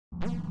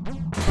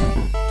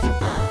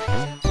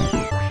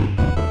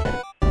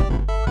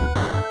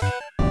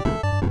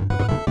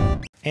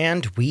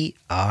And we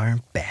are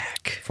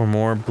back. For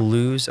more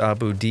blues,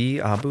 Abu D,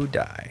 Abu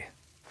Die.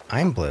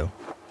 I'm blue.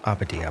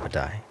 Abu D, Abu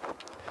Die.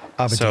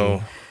 Abu So-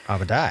 D,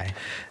 Abu Die.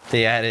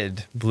 They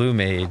added Blue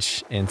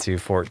Mage into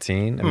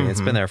 14. I mean,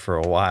 it's been there for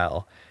a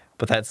while,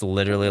 but that's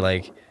literally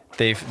like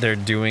they're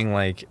doing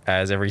like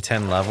as every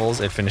 10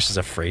 levels, it finishes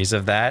a phrase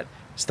of that.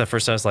 So the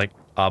first time it's like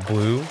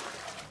Abu,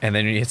 and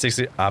then you hit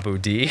 60 Abu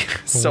D.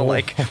 So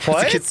like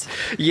What?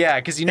 Yeah,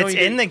 because you know It's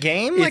in the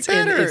game like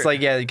that? It's like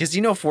yeah, because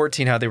you know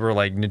 14 how they were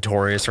like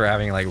notorious for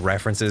having like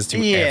references to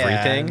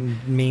everything.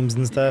 Memes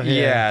and stuff.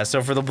 Yeah.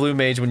 So for the Blue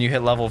Mage, when you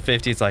hit level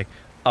 50, it's like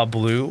a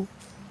blue,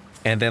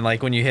 and then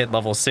like when you hit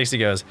level 60, it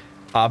goes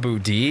Abu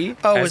D.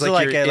 Oh, as was it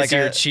like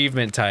your a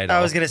achievement title? I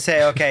was gonna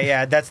say, okay,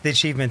 yeah, that's the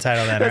achievement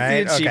title then, That's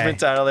right? the achievement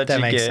title that you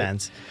makes get.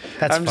 sense.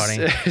 That's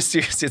funny.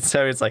 Seriously,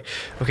 so it's like,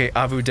 okay,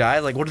 Abu Die.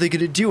 Like, what are they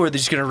gonna do? Are they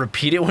just gonna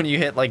repeat it when you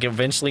hit like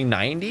eventually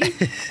 90?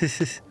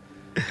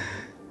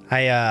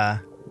 I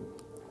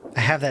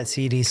have that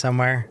CD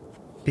somewhere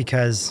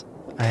because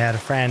I had a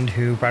friend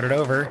who brought it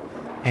over,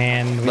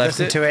 and we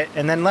listened to it,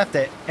 and then left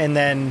it, and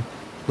then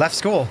left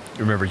school.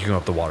 Remember, you go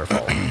up the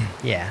waterfall.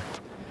 Yeah.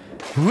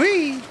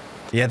 Whee!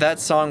 Yeah, that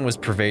song was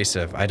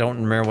pervasive. I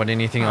don't remember what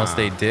anything else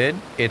they did.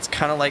 It's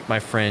kind of like my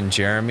friend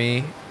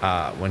Jeremy,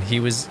 when he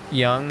was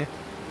young,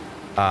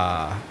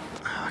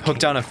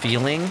 Hooked on a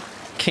Feeling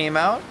came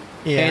out.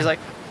 Yeah. And he's like,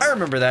 I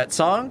remember that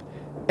song.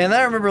 And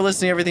then I remember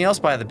listening to everything else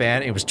by the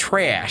band. It was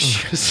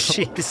trash.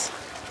 Jeez.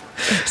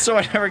 So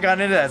I never got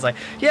into that. It's like,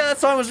 yeah, that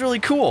song was really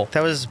cool.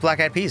 That was Black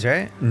Eyed Peas,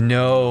 right?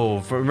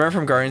 No. Remember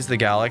from Guardians of the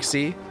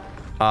Galaxy?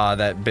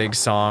 That big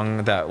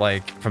song that,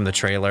 like, from the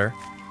trailer?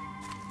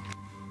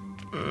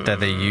 That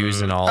they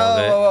use in all of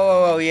it.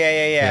 Oh,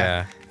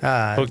 yeah.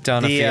 Hooked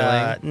on a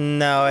Feeling?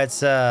 No,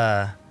 it's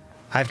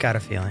I've Got a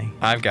Feeling.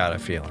 I've Got a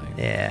Feeling.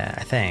 Yeah,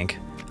 I think.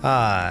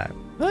 I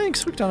think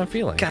it's Hooked on a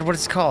Feeling. God, what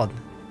is it called?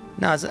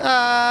 No, it's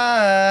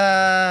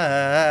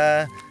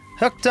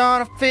Hooked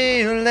on a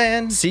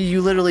Feeling. See,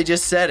 you literally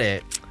just said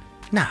it.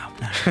 No.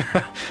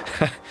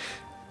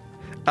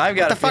 I've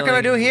got What the fuck do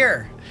I do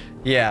here?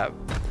 Yeah.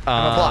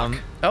 I'm a block.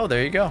 Oh,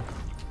 there you go.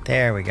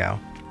 There we go.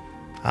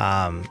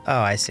 Oh,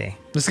 I see.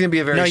 This is gonna be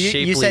a very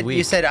shapely week.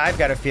 You said I've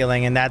Got a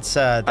Feeling, and that's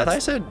I thought I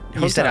said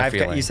Hooked on a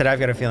Feeling. You said I've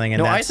Got a Feeling,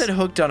 and no, that's... I said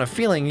Hooked on a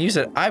Feeling. You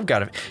said I've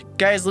got a...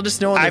 Guys, let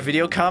us know in the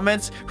video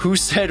comments who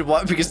said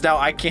what, because now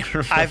I can't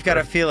remember. I've Got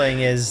a Feeling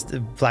is the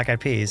Black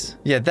Eyed Peas.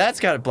 Yeah, that's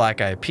got Black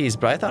Eyed Peas,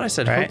 but I thought I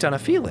said Hooked on a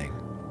Feeling.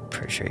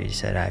 Pretty sure you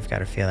said I've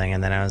Got a Feeling,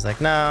 and then I was like,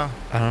 no.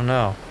 I don't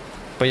know.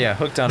 But yeah,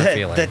 Hooked on a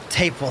Feeling. The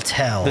tape will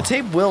tell. The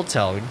tape will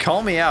tell.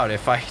 Call me out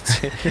if I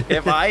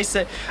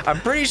said... I'm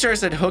pretty sure I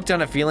said Hooked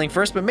on a Feeling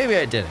first, but maybe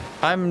I didn't.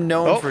 I'm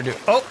known for doing...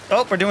 Oh,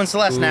 we're doing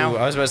Celeste now.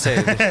 I was about to say...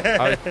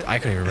 I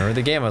couldn't even remember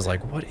the game. I was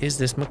like, what is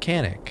this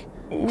mechanic?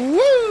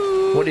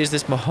 Woo! What is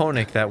this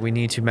Mahonic that we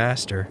need to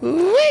master?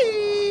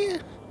 Whee!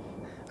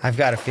 I've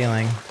Got a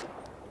Feeling.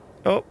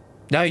 Oh.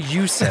 Now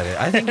you said it.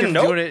 I think you're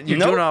doing it. You're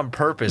doing it on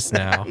purpose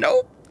now.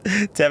 Nope.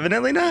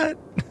 Definitely not.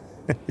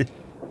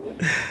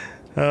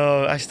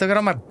 Oh, I still got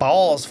all my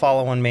balls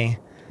following me.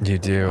 You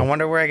do. I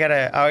wonder where I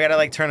gotta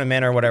like turn them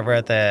in or whatever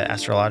at the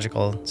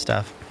astrological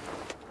stuff.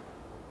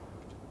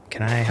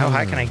 Can I, how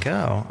high can I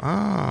go?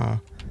 Oh.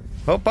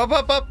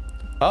 Up.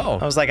 Oh.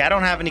 I was like, I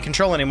don't have any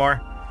control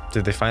anymore.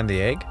 Did they find the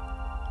egg?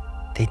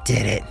 They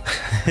did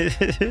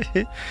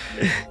it.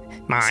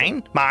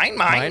 Mine.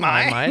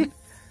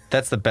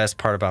 That's the best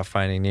part about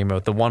Finding Nemo.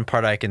 The one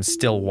part I can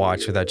still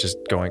watch without just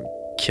going,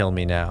 kill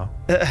me now.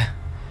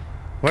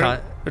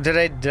 Did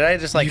I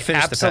just like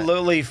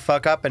absolutely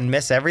fuck up and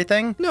miss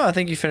everything? No, I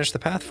think you finished the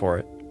path for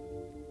it.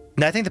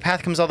 No, I think the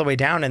path comes all the way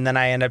down and then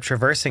I end up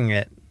traversing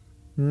it.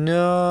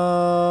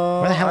 No.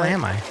 Where the hell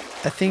am I?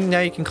 I think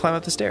now you can climb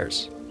up the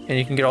stairs and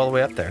you can get all the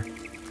way up there.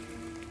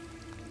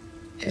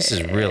 This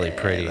is really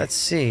pretty. Let's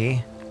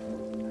see.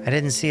 I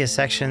didn't see a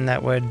section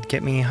that would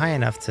get me high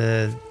enough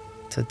to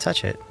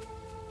touch it.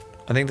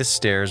 I think the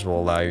stairs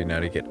will allow you now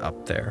to get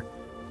up there.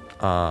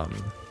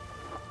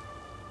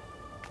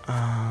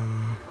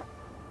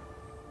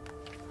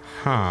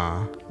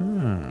 I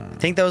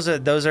think those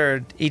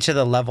are each of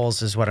the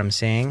levels is what I'm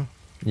seeing.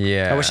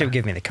 Yeah. I wish it would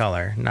give me the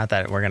color. Not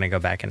that we're gonna go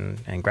back and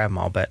grab them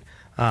all, but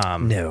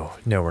no,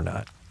 we're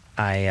not.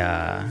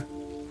 I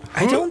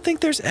don't think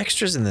there's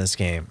extras in this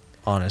game,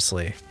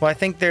 honestly. Well, I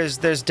think there's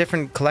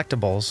different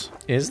collectibles.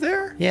 Is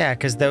there? Yeah,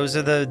 because those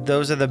are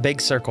the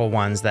big circle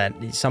ones that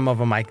some of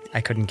them I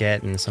couldn't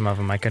get and some of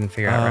them I couldn't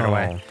figure out right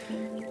away.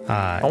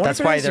 That's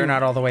why they're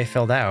not all the way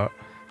filled out.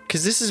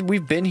 Because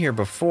we've been here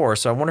before,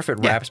 so I wonder if it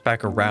wraps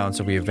back around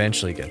so we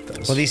eventually get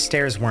those. Well, these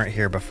stairs weren't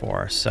here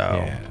before,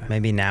 so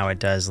maybe now it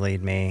does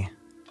lead me.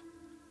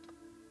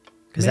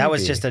 Because that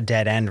was just a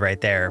dead end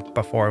right there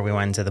before we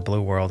went to the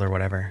blue world or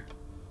whatever.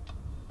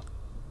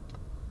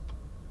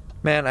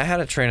 Man, I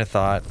had a train of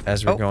thought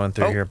as we're going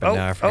through here, but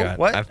now I forgot.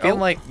 What? I feel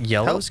like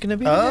yellow is going to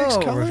be the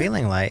next color.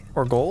 Revealing light.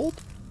 Or gold?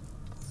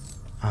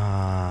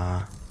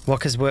 Well,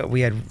 because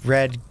we had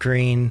red,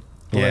 green,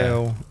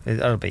 blue.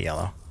 It'll be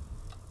yellow.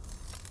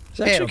 It's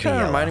actually kind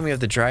of reminding me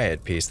of the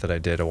Dryad piece that I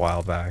did a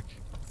while back.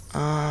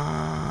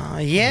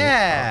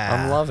 Yeah.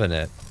 I'm loving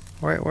it.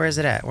 Where is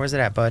it at? Where's it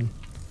at, bud?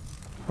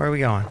 Where are we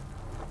going?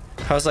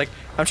 I was like,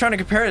 I'm trying to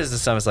compare this to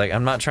some. It's like,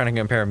 I'm not trying to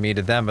compare me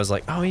to them, but I was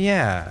like, oh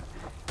yeah.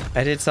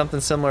 I did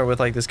something similar with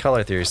like this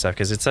color theory stuff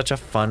because it's such a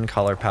fun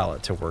color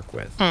palette to work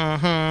with.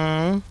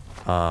 Why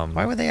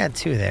would they add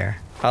 2 there?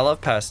 I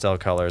love pastel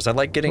colors. I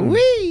like getting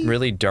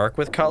really dark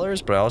with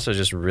colors, but I also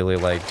just really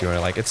like doing it.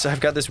 Like I've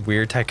got this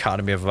weird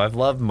dichotomy of I've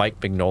loved Mike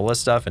Mignola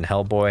stuff and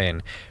Hellboy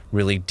and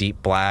really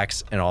deep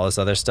blacks and all this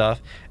other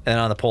stuff. And then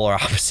on the polar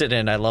opposite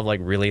end, I love like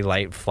really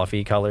light,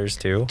 fluffy colors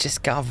too.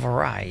 Just got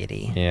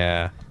variety.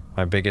 Yeah,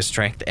 my biggest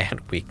strength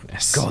and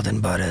weakness. Golden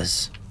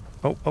butters.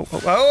 Oh,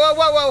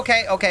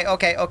 okay.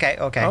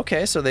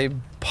 Okay, so they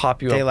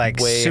pop you they up like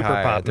way super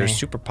high. pop They're me.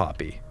 super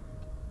poppy.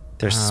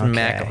 They're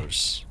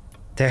smackers.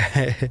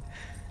 They're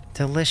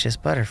delicious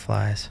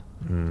butterflies.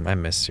 I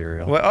miss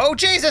cereal. Well, oh,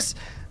 Jesus!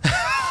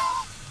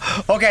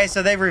 Okay,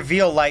 so they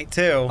reveal light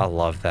too. I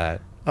love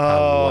that.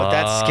 Oh,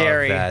 that's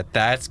scary.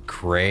 That's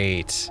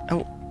great.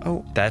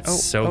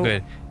 That's so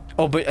good.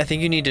 Oh, but I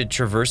think you need to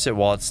traverse it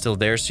while it's still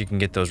there so you can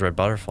get those red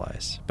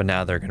butterflies. But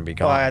now they're going to be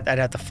gone. Oh, I'd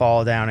have to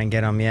fall down and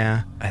get them,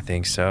 yeah. I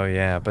think so,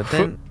 yeah. But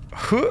then...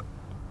 Can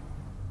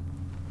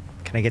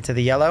I get to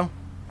the yellow?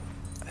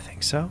 I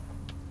think so.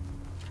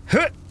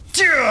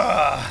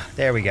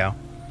 There we go.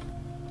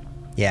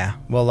 Yeah,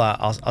 well,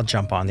 I'll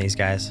jump on these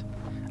guys.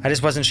 I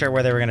just wasn't sure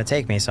where they were going to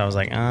take me, so I was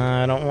like,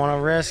 I don't want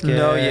to risk it.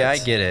 No, yeah, I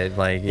get it.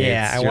 Like,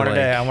 yeah, I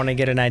want to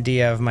get an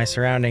idea of my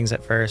surroundings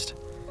at first.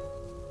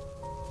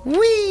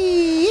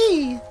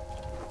 Whee!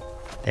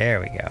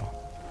 There we go.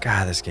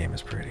 God, this game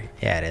is pretty.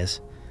 Yeah, it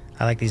is.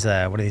 I like these,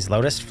 what are these,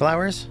 lotus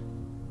flowers?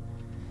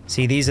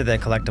 See, these are the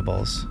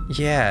collectibles.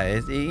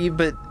 Yeah,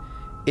 but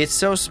it's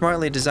so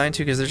smartly designed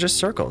too because they're just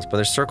circles, but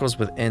they're circles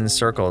within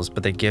circles,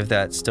 but they give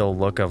that still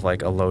look of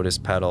like a lotus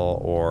petal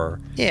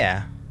or...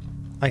 Yeah.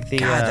 Like the...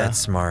 God, that's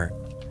smart.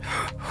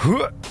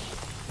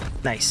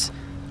 Nice.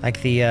 Like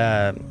the,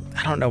 I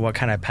don't know what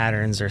kind of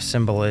patterns or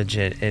symbolage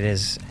it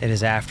is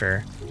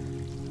after.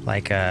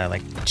 Like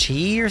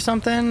chi or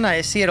something?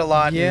 I see it a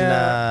lot in...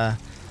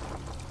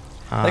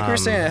 like we were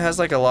saying, it has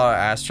like a lot of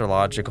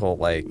astrological,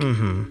 like...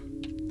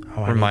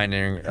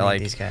 reminding, like...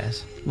 these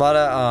guys. A lot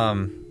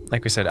of,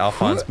 like we said,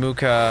 Alphonse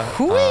Mucha.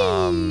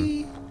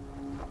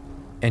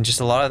 And just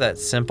a lot of that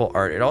simple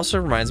art. It also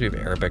reminds me of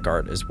Arabic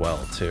art as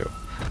well, too.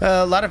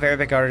 A lot of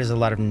Arabic art is a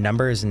lot of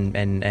numbers and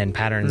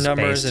patterns.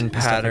 Numbers and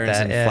patterns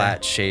like and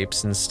flat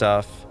shapes and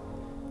stuff.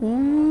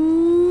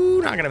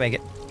 Ooh, not gonna make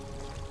it.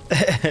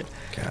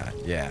 God,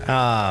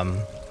 yeah.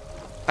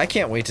 I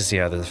can't wait to see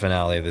how the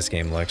finale of this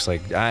game looks.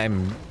 Like, I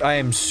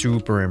am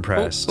super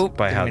impressed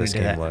by how this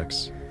game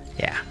looks.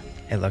 Yeah,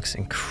 it looks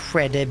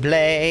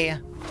incredibly.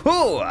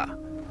 Ooh.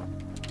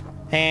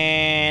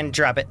 And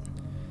drop it.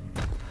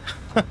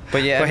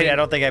 But yeah, wait, I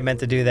don't think I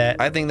meant to do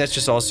that. I think that's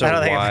just also I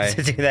don't think I meant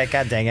to do that.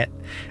 God dang it.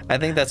 I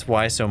think that's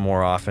why so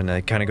more often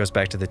it kind of goes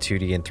back to the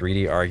 2D and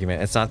 3D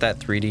argument. It's not that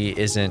 3D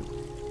isn't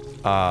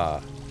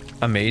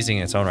amazing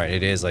in its own right.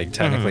 It is, like,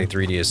 technically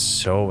 3D is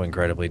so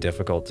incredibly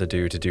difficult to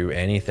do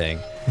anything.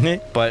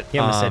 But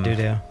you almost said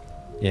do.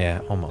 Yeah,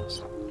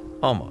 almost.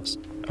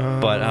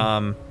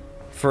 But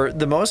for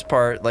the most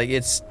part, like,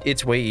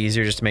 it's way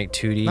easier just to make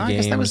 2D games. I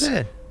guess that was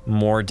it.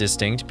 More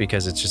distinct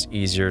because it's just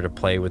easier to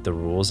play with the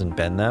rules and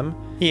bend them.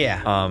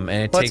 Yeah. And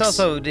it well, takes... it's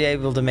also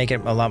able to make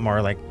it a lot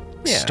more like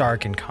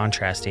stark and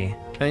contrasty.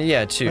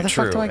 Yeah, true.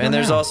 And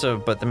there's also,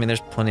 but I mean,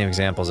 there's plenty of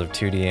examples of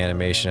 2D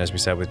animation, as we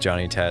said with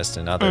Johnny Test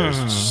and others.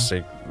 Just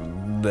like,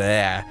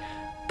 bleh.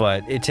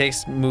 But it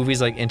takes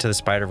movies like Into the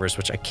Spider-Verse,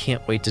 which I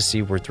can't wait to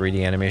see where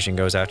 3D animation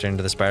goes after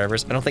Into the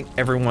Spider-Verse. I don't think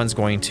everyone's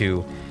going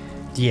to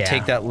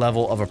take that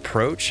level of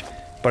approach.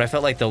 But I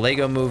felt like the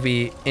Lego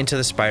movie, Into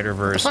the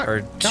Spider-Verse,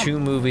 are two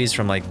movies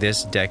from like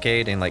this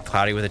decade, and like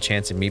Cloudy with a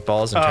Chance and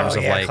Meatballs in terms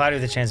of like... Cloudy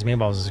with a Chance and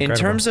Meatballs is incredible. In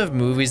terms of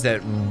movies that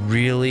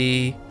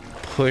really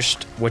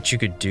pushed what you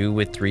could do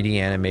with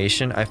 3D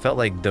animation, I felt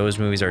like those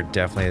movies are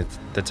definitely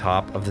at the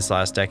top of this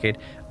last decade.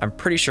 I'm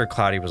pretty sure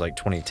Cloudy was like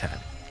 2010.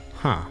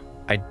 Huh.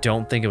 I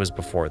don't think it was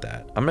before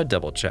that. I'm going to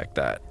double check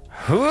that.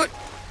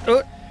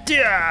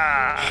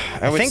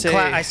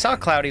 I saw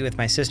Cloudy with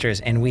my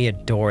sisters, and we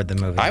adored the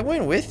movie. I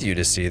went with you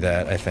to see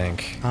that, I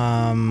think.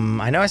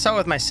 I know I saw it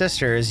with my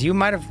sisters. You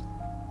might have...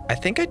 I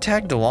think I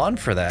tagged along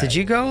for that. Did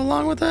you go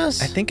along with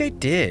us? I think I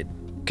did.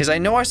 Because I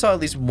know I saw at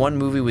least one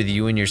movie with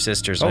you and your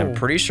sisters, and I'm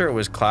pretty sure it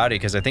was Cloudy,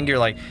 because I think you're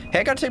like, hey,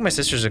 I got to take my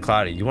sisters to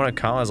Cloudy. You want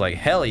to come? I was like,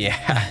 hell yeah.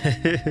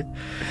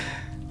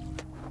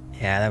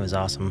 Yeah, that was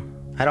awesome.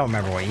 I don't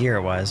remember what year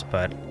it was,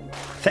 but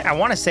I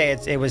want to say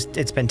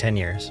it's been 10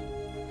 years.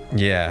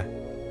 Yeah.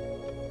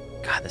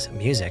 God, there's some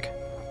music.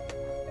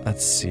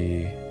 Let's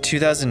see.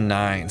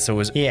 2009, so it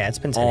was it's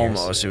been 10 years.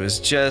 Almost. It was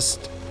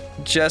just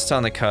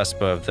on the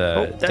cusp of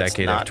the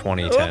decade of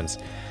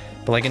 2010s.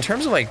 But like in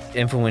terms of like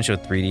influential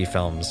 3D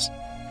films,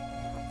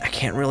 I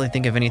can't really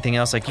think of anything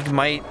else. Like you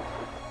might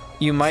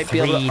be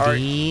able to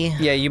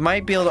you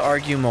might be able to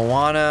argue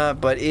Moana,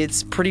 but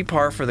it's pretty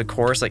par for the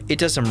course. Like it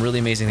does some really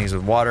amazing things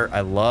with water.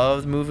 I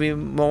love the movie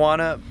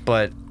Moana,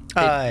 but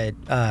The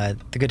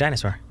Good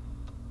Dinosaur.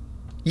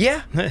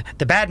 Yeah.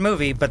 The bad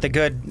movie, but the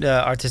good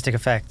artistic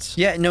effects.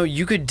 Yeah, no,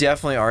 you could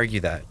definitely argue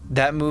that.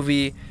 That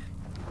movie,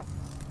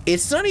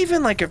 it's not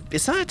even like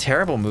it's not a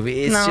terrible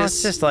movie.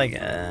 It's just like...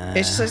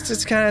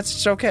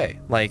 it's okay.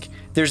 Like,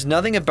 there's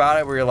nothing about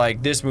it where you're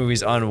like, this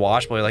movie's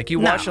unwatchable. You're like, you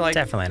watch it like...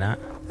 definitely not.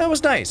 That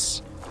was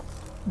nice.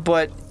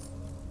 But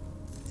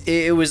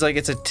it was like,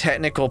 it's a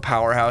technical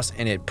powerhouse,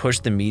 and it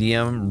pushed the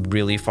medium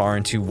really far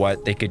into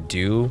what they could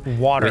do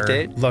with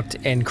it. Looked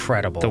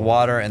incredible. The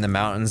water and the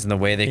mountains and the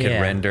way they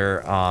could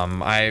render.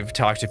 I've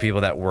talked to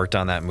people that worked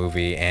on that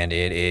movie, and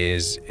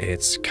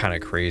it's kind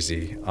of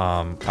crazy.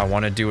 I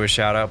want to do a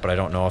shout out, but I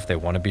don't know if they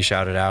want to be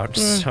shouted out.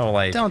 So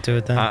like, don't do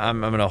it then. I'm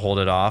gonna hold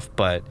it off.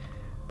 But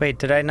wait,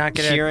 did I not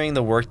get hearing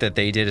the work that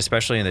they did,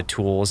 especially in the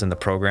tools and the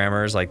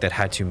programmers like that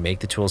had to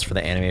make the tools for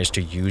the animators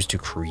to use to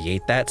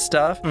create that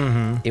stuff,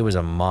 it was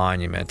a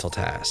monumental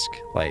task.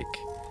 Like,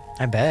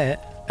 I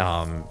bet.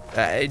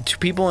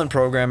 People in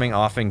programming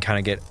often kind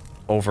of get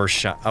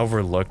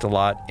overlooked a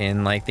lot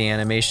in like the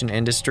animation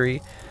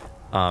industry.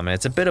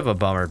 It's a bit of a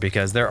bummer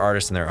because they're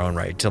artists in their own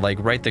right. To like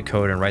write the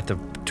code and write the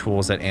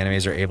tools that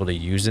animators are able to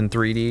use in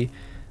 3D,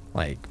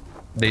 like,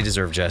 they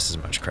deserve just as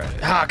much credit.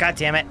 Oh, God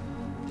damn it.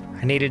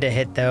 I needed to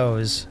hit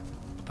those,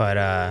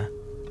 but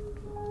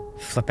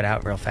flip it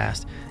out real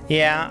fast.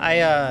 Yeah,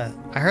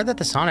 I heard that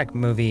the Sonic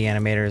movie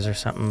animators or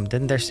something,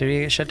 didn't their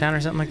studio get shut down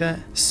or something like that?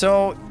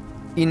 So,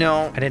 you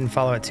know, I didn't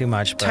follow it too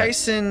much. But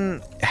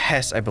Tyson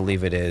Hess, I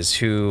believe it is,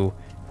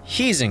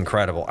 he's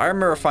incredible. I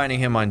remember finding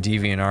him on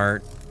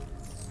DeviantArt.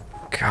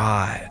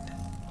 God,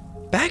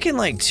 back in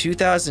like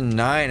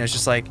 2009, I was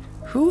just like,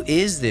 who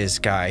is this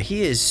guy?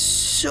 He is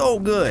so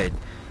good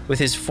with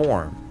his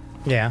form.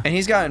 Yeah. And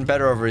he's gotten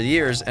better over the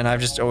years, and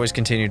I've just always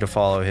continued to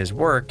follow his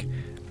work.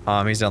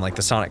 He's done like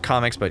the Sonic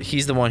comics, but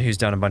he's the one who's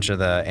done a bunch of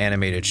the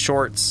animated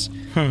shorts.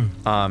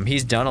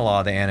 He's done a lot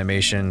of the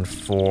animation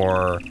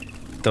for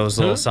those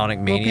little Sonic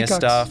Mania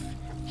stuff.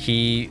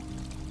 He's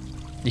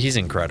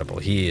incredible.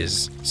 He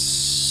is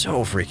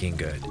so freaking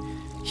good.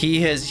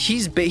 He has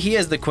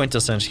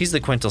the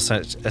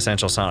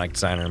quintessential Sonic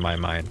designer in my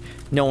mind.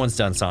 No one's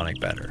done Sonic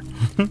better.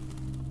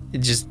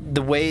 Just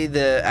the way,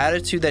 the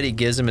attitude that he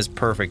gives him is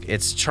perfect.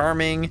 It's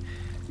charming,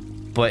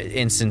 but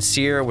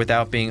insincere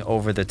without being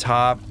over the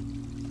top.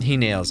 He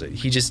nails it.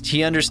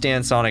 He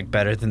understands Sonic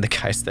better than the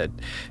guys that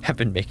have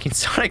been making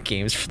Sonic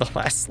games for the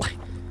last like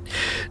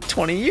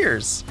 20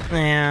 years.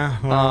 Yeah.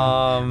 Well,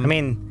 I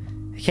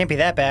mean, it can't be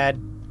that bad.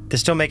 They're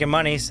still making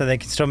money, so they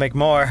can still make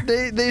more.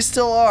 They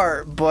still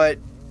are, but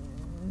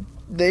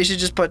they should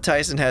just put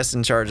Tyson Hess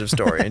in charge of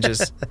story and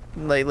just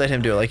like let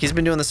him do it. Like, he's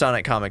been doing the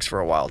Sonic comics for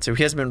a while too.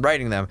 He hasn't been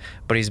writing them,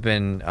 but he's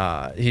been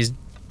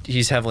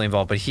he's heavily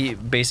involved. But he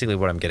basically,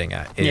 what I'm getting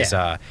at is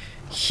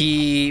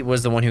he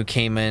was the one who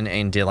came in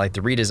and did like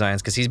the redesigns,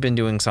 because he's been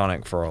doing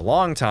Sonic for a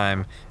long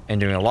time and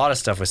doing a lot of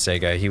stuff with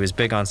Sega. He was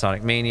big on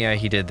Sonic Mania.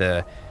 He did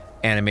the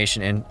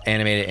animation and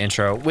animated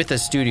intro with the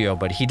studio,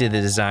 but he did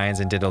the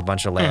designs and did a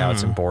bunch of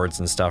layouts and boards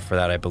and stuff for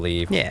that, I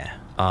believe. Yeah.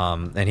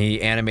 And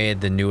he animated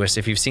the newest.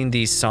 If you've seen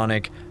the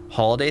Sonic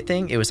holiday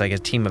thing, it was like a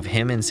team of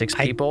him and 6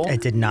 people. I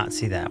did not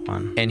see that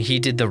one. And he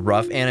did the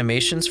rough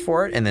animations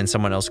for it, and then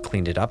someone else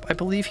cleaned it up, I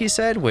believe he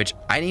said, which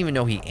I didn't even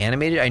know he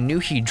animated. I knew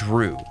he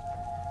drew.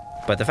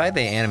 But the fact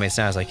that he animates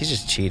now, I was like, he's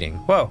just cheating.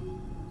 Whoa.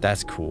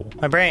 That's cool.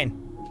 My brain.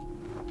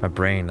 My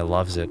brain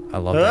loves it. I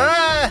love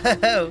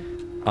that.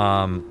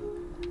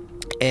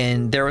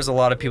 And there was a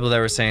lot of people that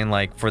were saying,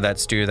 like, for that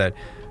studio that,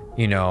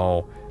 you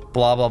know,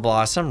 blah, blah,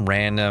 blah. Some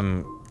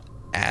random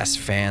ass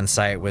fan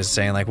site was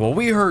saying, like, well,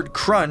 we heard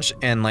crunch.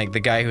 And, like, the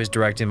guy who was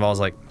directing involved was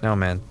like, no,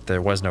 man,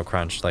 there was no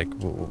crunch. Like,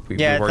 we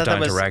worked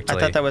on it directly. I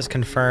thought that was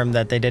confirmed,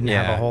 that they didn't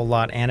have a whole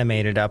lot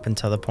animated up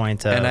until the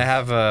point of... And I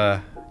have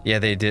a... Yeah,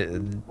 they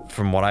did,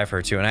 from what I've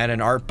heard, too. And I had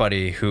an art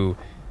buddy who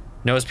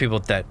knows people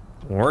that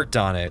worked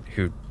on it,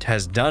 who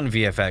has done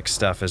VFX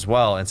stuff as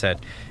well, and said,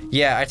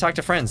 yeah, I talked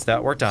to friends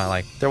that worked on it,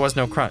 like, there was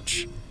no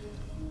crunch.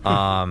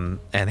 And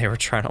they were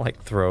trying to,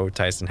 like, throw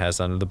Tyson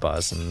Hess under the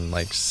bus and,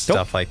 like,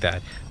 stuff like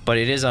that. But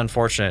it is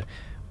unfortunate.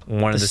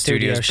 One of the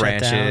studio's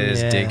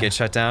branches did get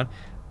shut down.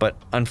 But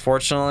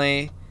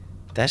unfortunately,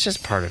 that's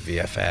just part of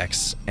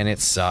VFX, and it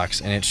sucks,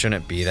 and it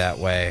shouldn't be that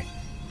way.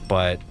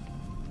 But...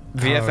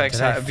 VFX,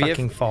 did I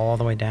fucking fall all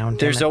the way down?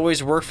 There's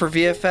always work for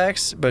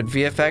VFX, but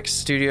VFX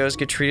studios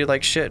get treated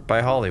like shit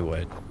by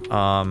Hollywood.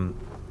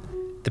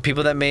 The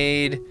people that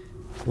made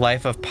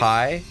Life of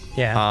Pi,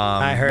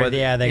 I heard,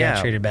 they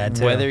got treated bad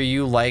too. Whether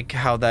you like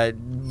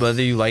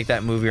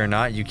that movie or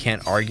not, you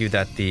can't argue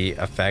that the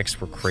effects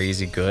were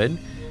crazy good,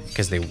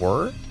 because they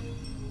were.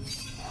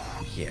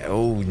 Yeah,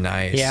 oh,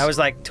 nice. Yeah, I was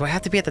like, do I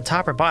have to be at the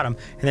top or bottom?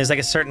 And there's like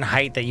a certain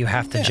height that you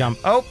have to jump.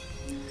 Oh.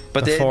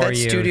 But that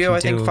studio,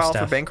 I think, filed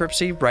for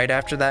bankruptcy right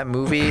after that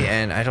movie,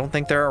 and I don't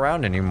think they're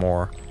around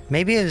anymore.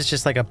 Maybe it was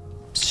just like a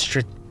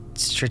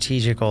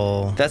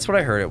strategical... That's what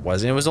I heard it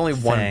was. And it was only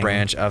one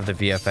branch of the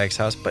VFX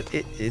house, but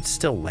it's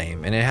still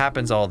lame. And it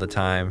happens all the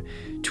time.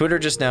 Twitter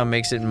just now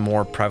makes it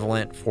more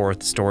prevalent for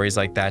stories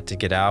like that to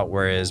get out,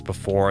 whereas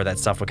before that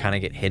stuff would kind of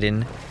get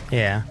hidden.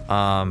 Yeah.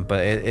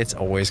 But it's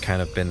always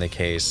kind of been the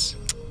case.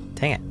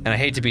 Dang it. And I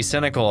hate to be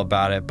cynical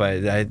about it,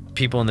 but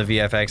people in the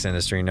VFX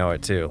industry know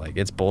it too. Like,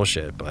 it's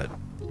bullshit, but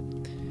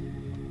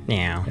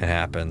Yeah. it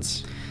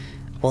happens.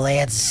 Well,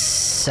 that's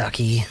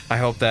sucky. I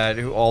hope that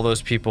all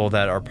those people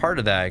that are part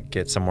of that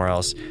get somewhere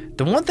else.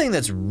 The one thing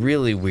that's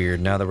really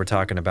weird now that we're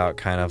talking about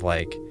kind of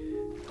like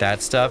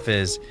that stuff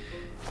is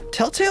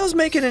Telltale's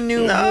making a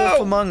new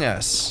Wolf Among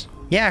Us.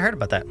 Yeah, I heard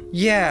about that.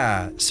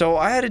 Yeah, so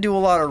I had to do a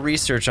lot of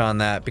research on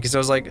that because I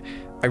was like,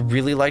 I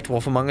really liked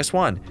Wolf Among Us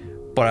 1,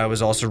 but I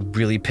was also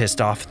really pissed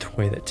off at the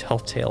way that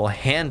Telltale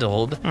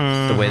handled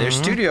the way their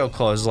studio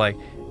closed. Like,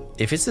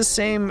 if it's the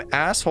same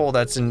asshole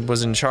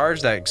was in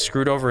charge that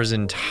screwed over his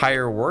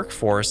entire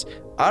workforce,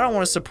 I don't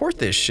want to support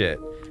this shit.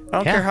 I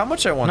don't care how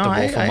much I want the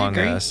Wolf Among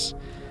Us.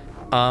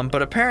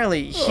 But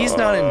apparently he's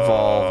not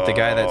involved, the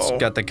guy that's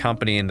got the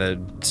company in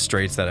the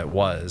straits that it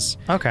was.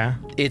 Okay.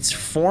 It's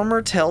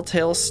former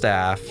Telltale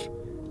staff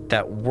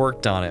that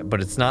worked on it,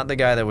 but it's not the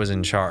guy that was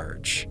in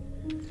charge.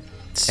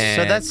 So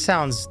that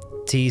sounds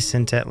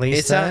decent at least.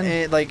 It's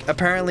not, like,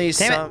 apparently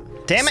Damn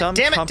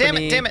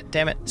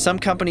it. some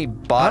company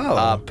bought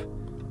up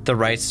the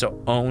rights to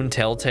own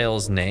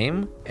Telltale's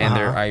name and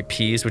their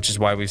IPs, which is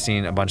why we've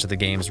seen a bunch of the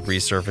games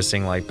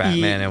resurfacing, like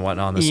Batman and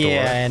whatnot on the store.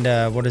 Yeah,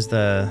 and what is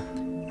the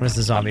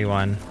zombie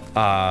one?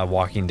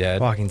 Walking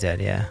Dead. Walking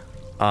Dead, yeah.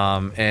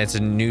 And it's a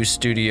new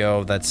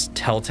studio that's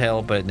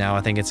Telltale, but now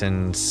I think it's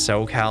in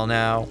SoCal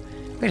now.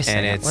 Wait a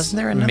second, and it's wasn't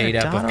there another made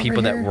up dot of people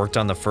over that here? worked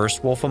on the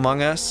first Wolf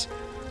Among Us.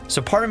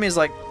 So part of me is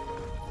like,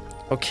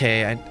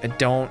 okay, I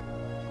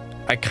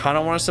kind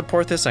of want to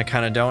support this, I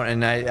kind of don't,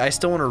 and I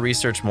still want to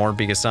research more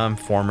because some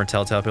former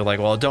Telltale people are like,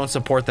 well, don't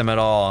support them at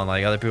all, and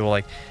like other people are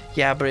like,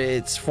 yeah, but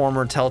it's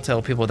former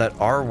Telltale people that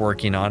are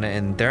working on it,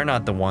 and they're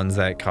not the ones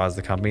that caused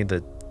the company.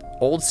 The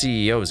old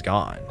CEO is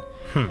gone.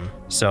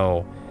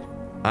 So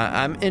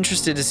I'm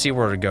interested to see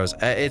where it goes.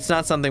 It's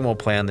not something we'll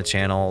play on the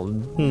channel.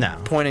 No.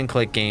 Point and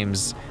click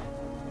games,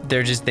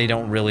 they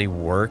don't really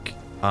work.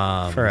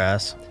 For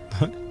us.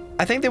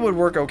 I think they would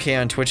work okay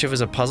on Twitch if it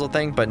was a puzzle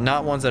thing, but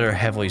not ones that are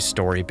heavily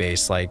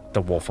story-based like The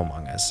Wolf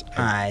Among Us.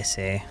 I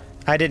see.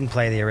 I didn't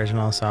play the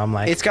original, so I'm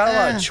like... It's got a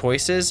lot of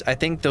choices. I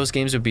think those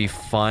games would be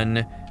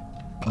fun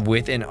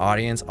with an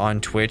audience on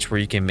Twitch where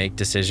you can make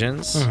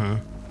decisions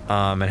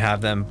and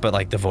have them, but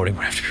like the voting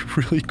would have to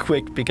be really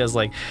quick because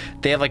like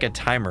they have like a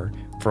timer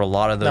for a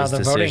lot of those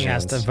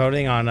decisions.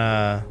 Voting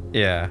on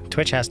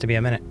Twitch has to be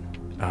a minute.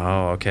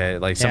 Oh, okay.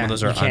 Like some of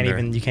those are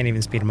you can't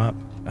even speed them up.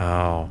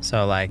 Oh.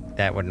 So like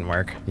that wouldn't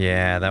work.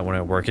 Yeah, that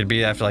wouldn't work. It'd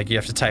be after like you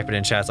have to type it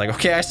in chat. It's like,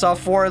 okay, I saw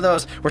 4 of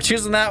those. We're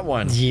choosing that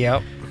one.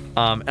 Yep.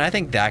 And I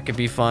think that could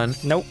be fun.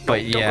 Nope.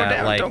 But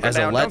yeah, like as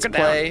a let's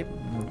play,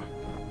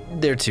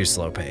 they're too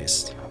slow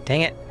paced.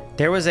 Dang it.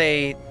 There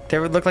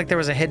would look like there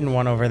was a hidden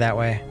one over that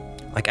way.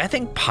 Like I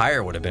think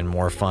Pyre would have been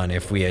more fun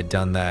if we had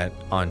done that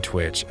on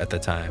Twitch at the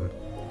time.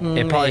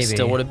 It probably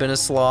still would have been a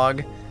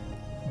slog,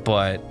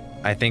 but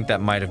I think that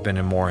might have been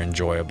a more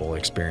enjoyable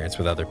experience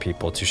with other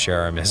people to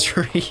share our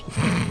misery.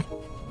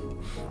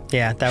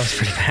 Yeah, that was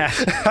pretty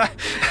bad.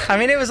 I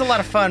mean, it was a lot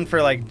of fun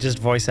for like just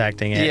voice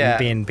acting it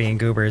and being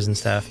goobers and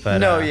stuff. But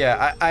no,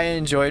 I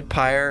enjoyed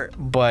Pyre,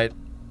 but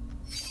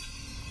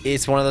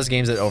it's one of those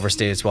games that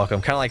overstayed its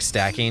welcome. Kind of like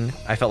Stacking.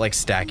 I felt like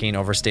Stacking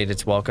overstayed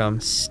its welcome.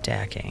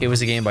 Stacking. It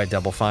was a game by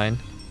Double Fine.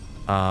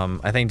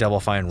 I think Double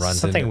Fine runs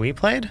something we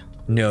played.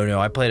 No,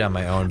 I played on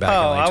my own back in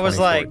like 2014. I was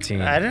like,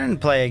 I didn't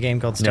play a game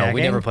called Stacking. No,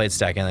 we never played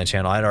Stacking on the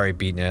channel. I'd already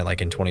beaten it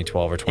like in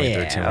 2012 or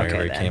 2013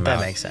 whenever it came out.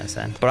 That makes sense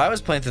then. But I was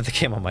playing through the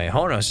game on my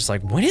own. I was just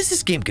like, when is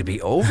this game gonna be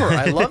over?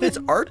 I love its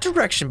art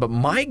direction, but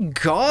my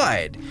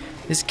God,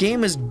 this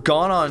game has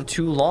gone on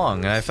too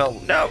long. And I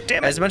felt,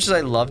 as much as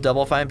I love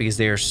Double Fine because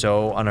they are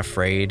so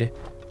unafraid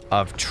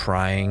of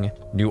trying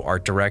new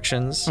art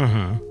directions,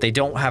 they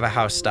don't have a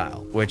house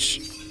style,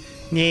 which...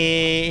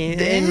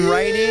 In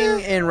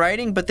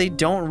writing, but they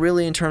don't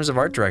really in terms of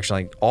art direction.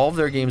 Like all of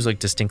their games look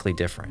distinctly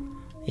different.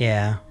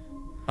 Yeah.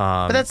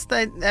 But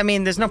I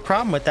mean, there's no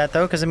problem with that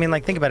though, because I mean,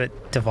 like think about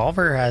it.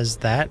 Devolver has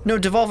that. No,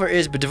 Devolver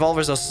is, but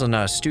Devolver is also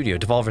not a studio.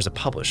 Devolver is a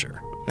publisher.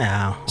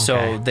 Oh. Okay.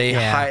 So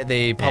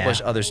they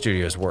publish other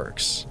studios'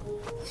 works.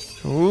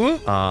 Ooh.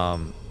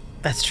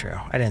 That's true.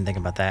 I didn't think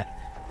about that.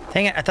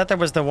 Dang it! I thought there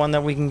was the one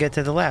that we can get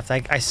to the left.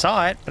 I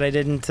saw it, but I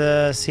didn't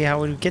see how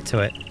we would get to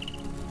it.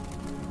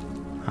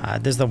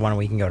 This is the one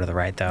we can go to the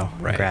right, though.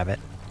 Right. Grab it.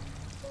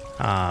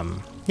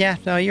 Yeah,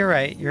 no, you're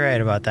right. You're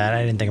right about that.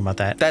 I didn't think about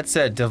that. That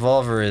said,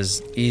 Devolver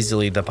is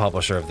easily the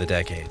publisher of the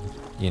decade.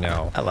 You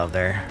know, I love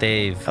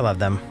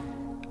them.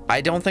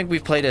 I don't think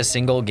we've played a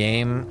single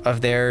game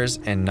of theirs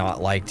and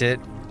not liked it.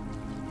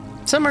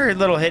 Some are a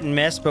little hit and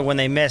miss, but when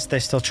they miss, they're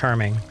still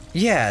charming.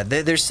 Yeah,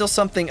 there's still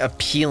something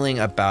appealing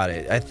about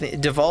it. I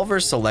think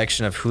Devolver's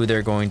selection of who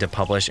they're going to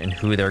publish and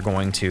who they're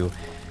going to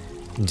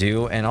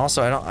do, and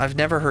also I've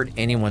never heard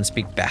anyone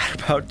speak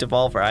bad about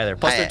Devolver either.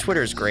 Plus their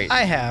Twitter is great.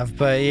 I have,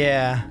 but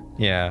yeah.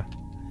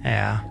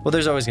 Well,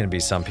 there's always going to be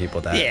some people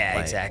that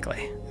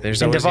exactly.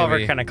 There's and always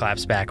Devolver kind of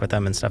claps back with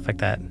them and stuff like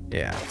that.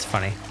 Yeah, it's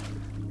funny.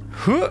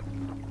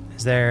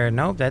 Is there?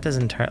 Nope, that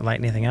doesn't light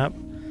anything up.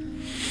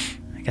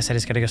 I guess I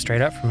just got to go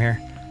straight up from here.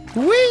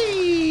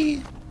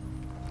 Whee!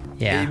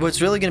 Yeah.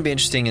 What's really going to be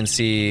interesting and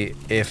see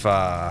if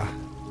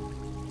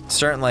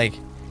certain like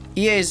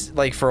EA's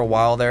like for a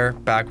while there,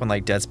 back when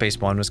like Dead Space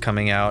 1 was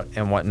coming out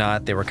and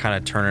whatnot, they were kind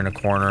of turning a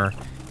corner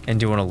and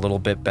doing a little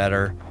bit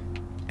better,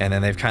 and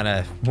then they've kind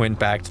of went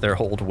back to their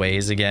old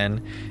ways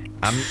again.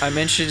 I'm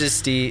interested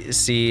to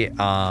see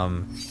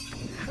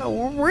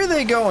where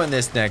they go in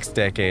this next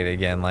decade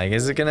again. Like,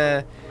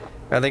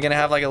 are they gonna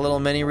have like a little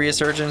mini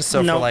resurgence?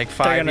 So for like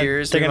 5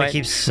 years, they're gonna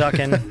keep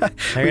sucking.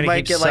 They're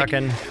gonna keep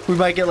sucking. We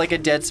might get like a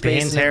Dead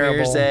Space and a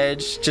Mirror's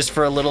Edge just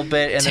for a little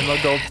bit, and then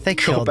they'll go. They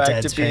killed back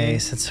Dead to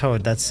Space.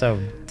 That's so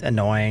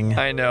annoying.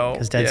 I know.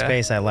 Because Dead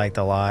Space I liked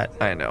a lot.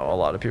 I know a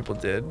lot of people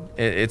did.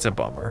 It's a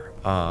bummer.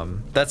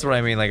 That's what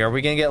I mean. Like, are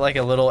we gonna get like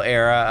a little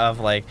era of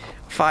like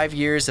 5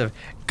 years of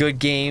good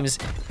games,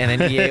 and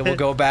then EA will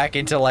go back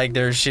into like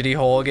their shitty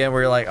hole again,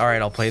 where you're like, all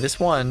right, I'll play this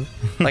one.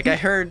 Like I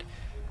heard.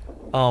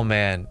 Oh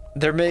man,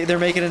 they're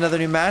making another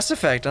new Mass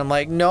Effect. I'm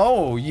like,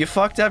 no, you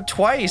fucked up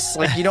twice.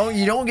 Like you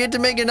don't get to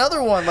make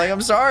another one. Like, I'm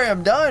sorry,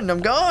 I'm done.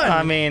 I'm gone.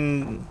 I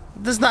mean,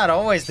 that's not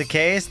always the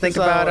case. Think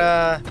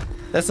about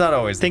that's not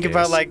always. Think the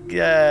case. about like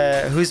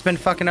who's been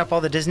fucking up all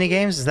the Disney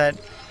games? That's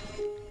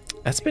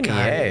been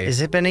God, EA.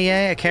 Is it been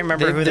EA? I can't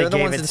remember who they gave it to. They're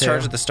the ones in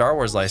charge of the Star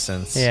Wars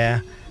license.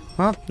 Yeah.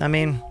 Well, I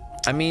mean,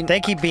 they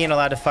keep being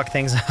allowed to fuck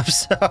things up.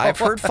 So I've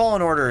heard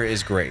Fallen Order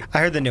is great. I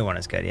heard the new one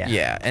is good. Yeah.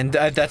 Yeah, and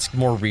that's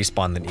more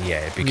Respawn than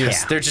EA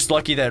because they're just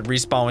lucky that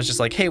Respawn was just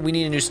like, hey, we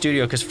need a new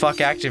studio because fuck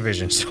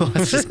Activision. So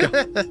let's just go.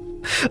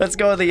 Let's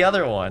go with the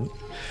other one.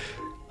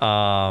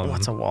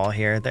 What's a wall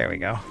here? There we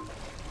go.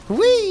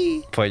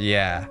 Whee! But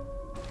yeah,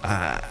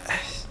 I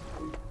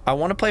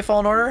want to play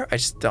Fallen Order. I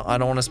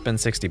don't want to spend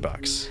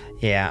 $60.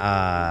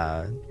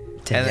 Yeah.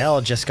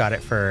 Danielle just got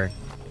it for.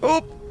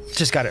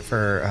 Just got it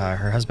for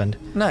her husband.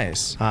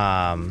 Nice.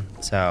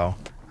 So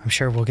I'm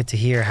sure we'll get to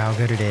hear how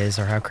good it is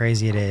or how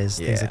crazy it is,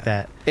 things like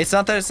that. It's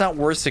not that it's not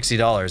worth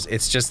 $60.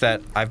 It's just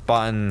that I've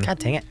bought. God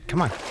dang it!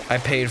 Come on. I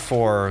paid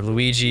for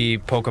Luigi,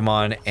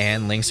 Pokemon,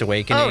 and Link's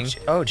Awakening.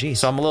 Oh, geez.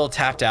 So I'm a little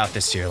tapped out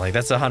this year. Like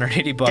that's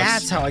 $180.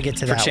 That's how I get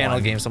to that for channel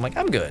one. games. So I'm like,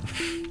 I'm good.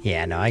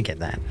 Yeah, no, I get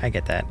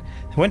that.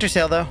 Winter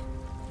sale though.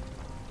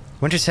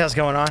 Winter sale's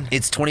going on.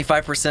 It's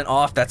 25%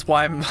 off. That's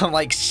why I'm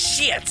like,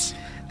 shit.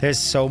 There's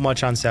so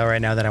much on sale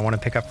right now that I want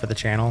to pick up for the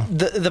channel.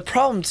 The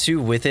problem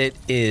too with it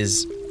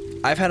is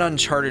I've had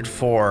Uncharted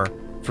 4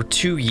 for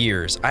 2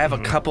 years. I have a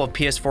couple of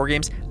PS4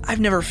 games I've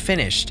never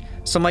finished.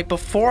 So I'm like,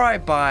 before I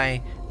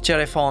buy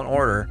Jedi Fallen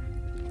Order,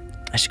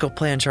 I should go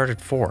play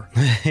Uncharted 4.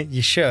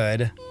 You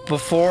should.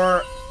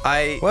 Before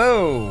I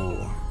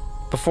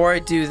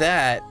do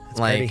that, That's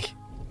like pretty.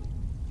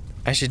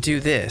 I should do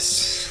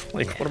this.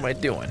 Like, what am I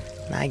doing?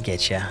 I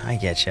get you.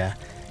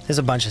 There's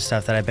a bunch of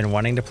stuff that I've been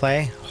wanting to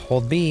play.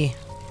 Hold B.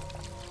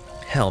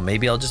 Hell,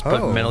 maybe I'll just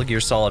put Metal Gear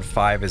Solid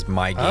 5 as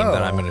my game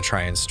that I'm going to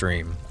try and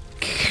stream.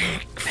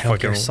 Metal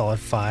Gear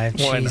Solid 5.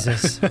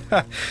 Jesus.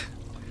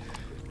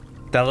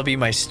 That'll be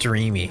my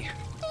streamy.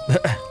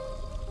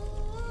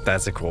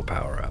 That's a cool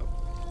power-up.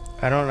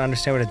 I don't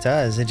understand what it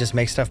does. It just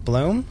makes stuff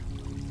bloom?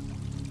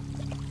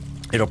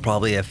 It'll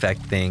probably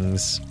affect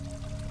things.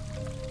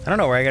 I don't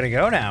know where I gotta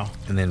go now.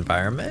 In the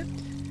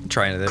environment?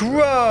 Trying to...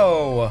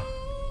 Grow!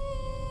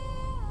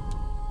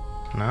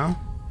 No?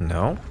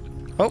 No?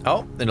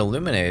 Oh, it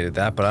illuminated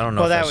that, but I don't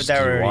know if that's just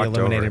that already walked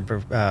illuminated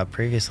over.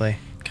 Previously.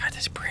 God,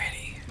 that's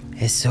pretty.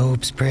 It's so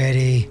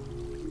pretty.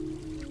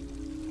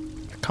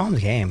 Calm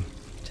game.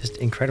 Just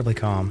incredibly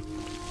calm.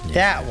 Yeah.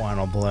 That one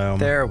will bloom.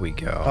 There we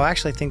go. Oh, I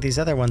actually think these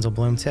other ones will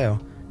bloom too. Nice.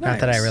 Not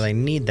that I really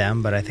need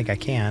them, but I think I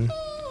can.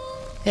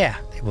 Yeah,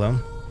 they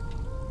bloom.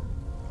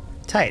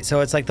 Tight. So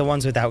it's like the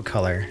ones without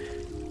color.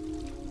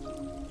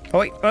 Oh,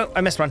 wait. Oh,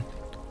 I missed one.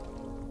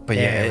 But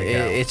yeah,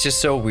 it's just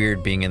so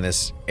weird being in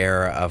this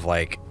era of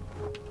like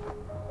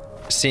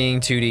seeing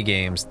 2D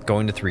games,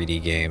 going to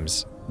 3D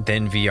games,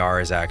 then VR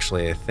is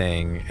actually a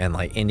thing, and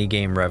like indie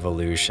game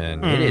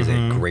revolution. It is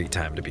a great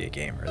time to be a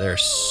gamer. There are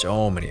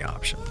so many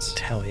options.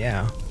 Hell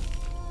yeah.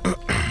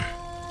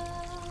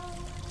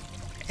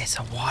 It's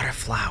a water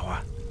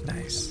flower.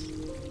 Nice. Give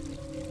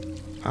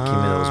me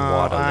those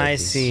water I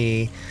lilies.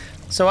 see.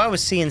 So I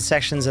was seeing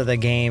sections of the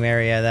game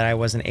area that I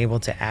wasn't able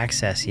to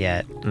access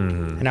yet.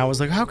 And I was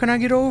like, how can I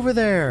get over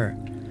there?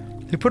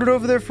 They put it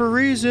over there for a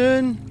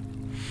reason.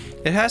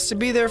 It has to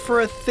be there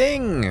for a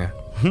thing.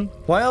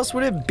 Why else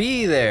would it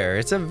be there?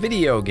 It's a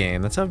video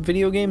game. That's how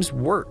video games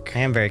work. I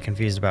am very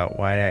confused about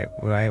why it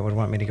would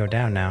want me to go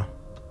down now.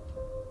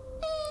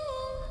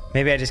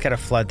 Maybe I just gotta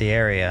flood the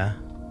area.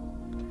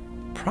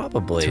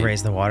 Probably. To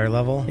raise the water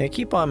level? Yeah,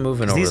 keep on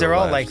moving over. These are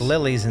all like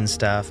lilies and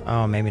stuff.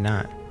 Oh, maybe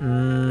not.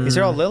 These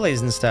are all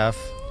lilies and stuff.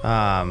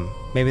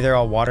 Maybe they're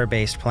all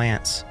water-based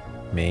plants.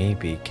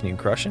 Maybe. Can you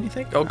crush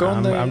anything? Oh, go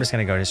in the... I'm just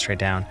gonna go just straight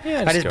down.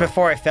 Yeah, I just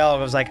before I fell,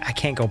 I was like, I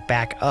can't go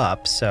back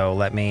up, so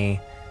let me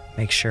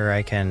make sure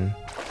I can.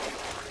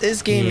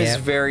 This game is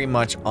very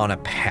much on a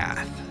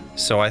path,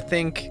 so I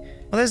think.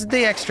 Well, there's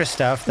the extra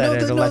stuff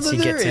that it lets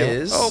you get to.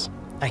 Is. Oh,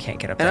 I can't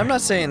get up there. And I'm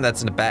not saying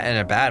that's in a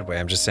bad way.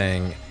 I'm just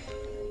saying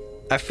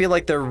I feel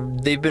like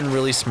they've been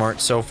really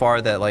smart so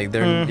far that like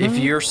they're if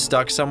you're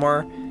stuck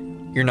somewhere,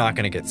 you're not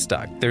gonna get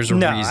stuck. There's a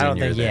reason I don't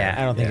you're think. there.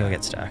 Yeah, I don't think you'll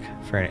get stuck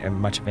for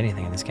much of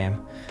anything in this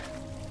game.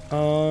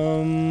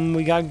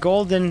 We got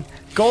golden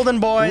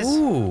boys.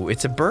 Ooh,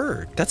 it's a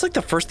bird. That's like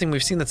the first thing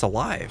we've seen that's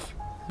alive.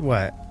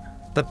 What?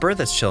 The bird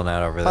that's chilling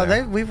out over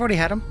there. Oh, we've already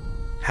had them.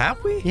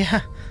 Have we?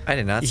 Yeah. I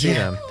did not see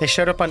them. They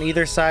showed up on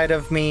either side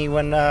of me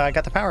when I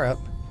got the power up.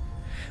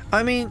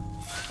 I mean,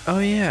 oh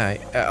yeah.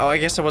 Oh, I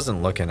guess I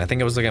wasn't looking. I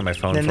think I was looking at my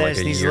phone And for then like a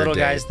there's these year little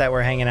day. guys that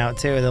were hanging out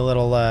too. The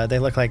little, they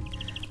look like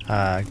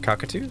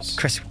cockatoos.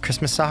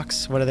 Christmas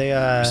socks. What are they?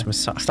 Christmas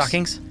socks.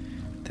 Stockings.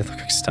 They look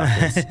like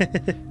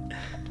stockings.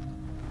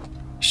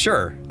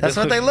 Sure. That's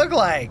what they look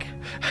like.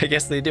 I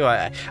guess they do.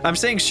 I'm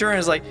saying sure, and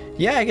it's like,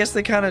 yeah, I guess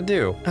they kind of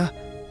do.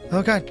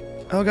 Oh god.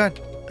 Oh god.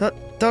 Oh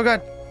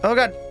god. Oh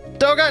god.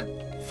 Oh god.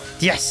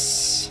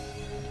 Yes.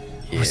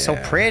 It was so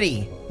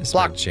pretty. It's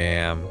Block. my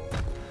jam.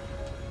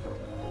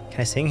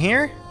 Can I sing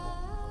here?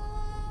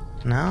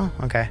 No?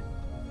 Okay.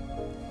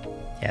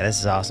 Yeah, this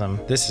is awesome.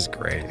 This is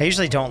great. I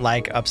usually don't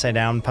like upside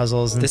down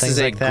puzzles and This things is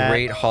a like that.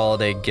 great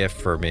holiday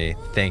gift for me.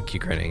 Thank you,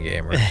 Grinning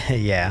Gamer.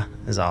 Yeah,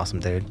 this is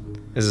awesome, dude.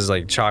 This is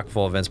like chock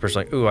full of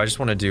inspiration. Like, ooh, I just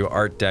want to do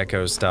Art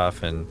Deco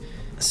stuff and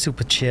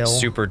Super chill.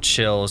 super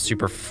chill,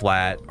 super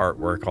flat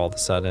artwork all of a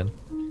sudden.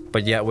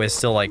 But yet with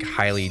still like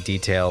highly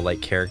detailed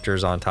like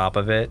characters on top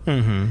of it.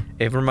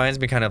 It reminds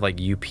me kind of like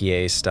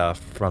UPA stuff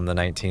from the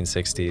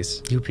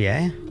 1960s.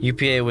 UPA?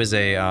 UPA was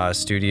a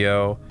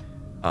studio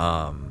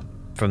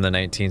from the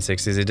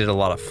 1960s. They did a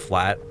lot of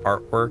flat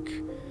artwork.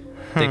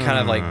 They kind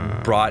of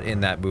like brought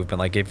in that movement.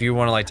 Like if you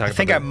want to like talk I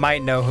think I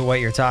might know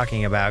what you're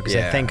talking about because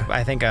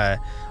I think a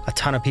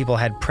ton of people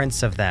had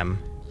prints of them.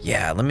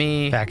 Yeah, let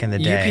me... Back in the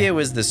day. UPA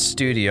was the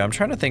studio. I'm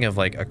trying to think of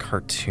like a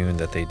cartoon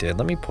that they did.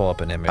 Let me pull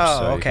up an image. Oh,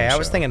 so okay. I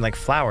was thinking like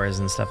flowers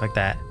and stuff like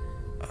that.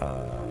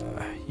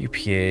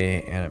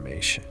 UPA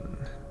animation.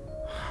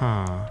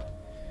 Huh.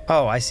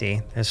 Oh, I see.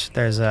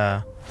 There's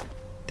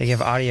they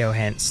give audio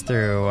hints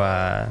through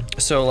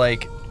So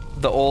like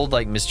the old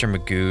like Mr.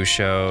 Magoo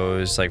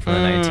shows like from the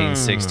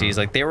 1960s,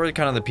 like they were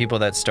kind of the people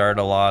that started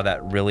a lot of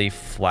that really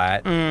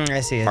flat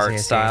art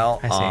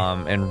style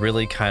and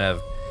really kind of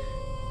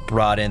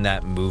brought in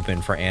that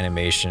movement for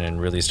animation and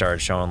really started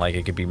showing like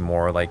it could be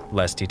more like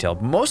less detailed.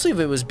 Mostly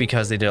of it was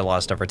because they did a lot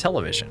of stuff for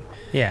television.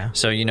 Yeah.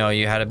 So, you know,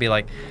 you had to be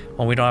like,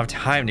 well, we don't have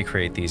time to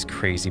create these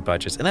crazy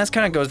budgets. And that's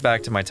kind of goes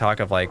back to my talk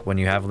of like when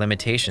you have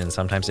limitations,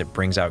 sometimes it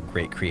brings out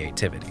great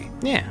creativity.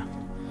 Yeah.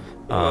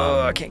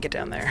 Oh, I can't get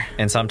down there.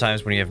 And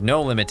sometimes when you have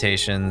no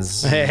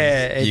limitations, you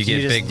get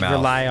just big mouth.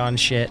 Rely on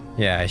shit.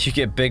 Yeah, you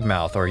get big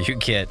mouth or you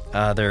get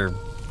other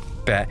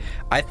bad.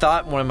 I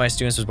thought one of my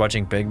students was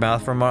watching Big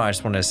Mouth for a moment. I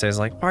just wanted to say, I was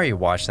like, why are you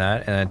watching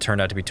that? And it turned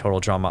out to be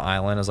Total Drama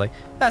Island. I was like,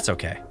 that's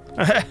okay.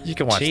 You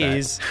can watch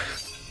that.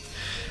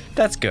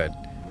 That's good.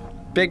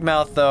 Big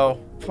Mouth, though,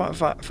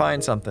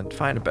 find something.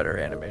 Find a better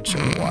animated show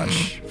to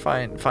watch.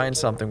 Find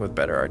something with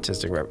better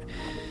artistic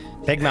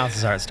Big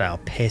Mouth's art style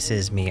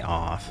pisses me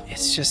off.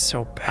 It's just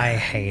so bad. I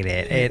hate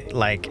it. It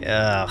like,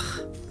 ugh.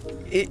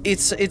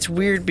 It's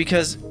weird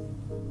because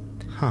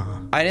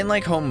I didn't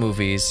like home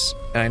movies,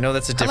 and I know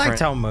that's a different... I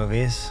liked home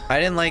movies. I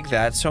didn't like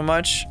that so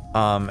much,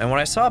 and when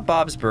I saw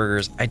Bob's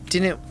Burgers, I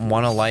didn't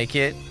want to like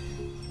it,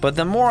 but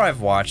the more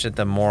I've watched it,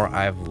 the more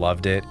I've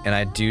loved it, and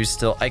I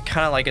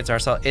kind of like its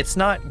art style. It's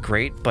not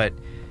great, but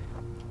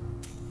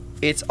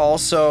it's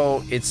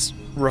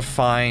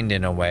refined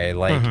in a way.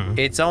 Like,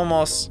 it's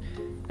almost...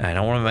 I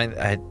don't want to mind...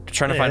 I'm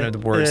trying to find the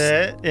words.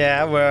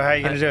 Yeah, well, how are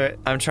you going to do it?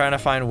 I'm trying to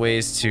find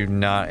ways to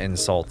not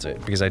insult it,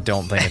 because I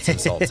don't think it's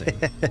insulting.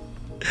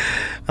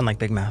 Unlike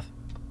Big Mouth.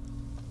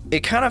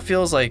 It kind of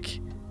feels like...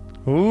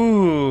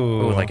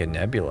 Ooh, like a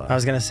nebula. I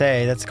was going to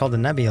say, that's called a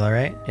nebula,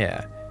 right?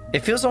 Yeah. It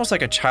feels almost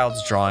like a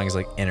child's drawings,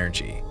 like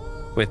energy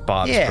with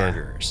Bob's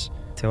Burgers.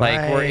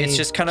 Where it's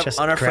just kind of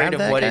unafraid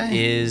of what it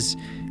is.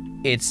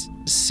 It's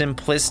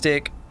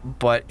simplistic,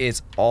 but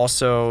it's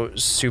also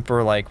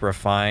super like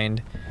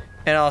refined.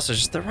 And also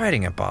just the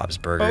writing at Bob's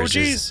Burgers. Oh,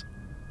 jeez.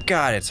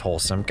 God, it's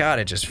wholesome. God,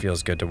 it just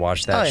feels good to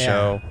watch that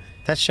show.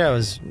 That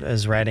show's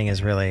writing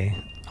is really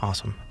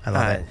awesome. I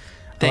love it.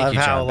 Thank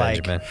you, John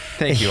Benjamin.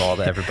 Thank you all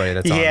to everybody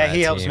that's on that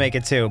he helps make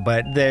it too,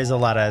 but there's a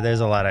lot of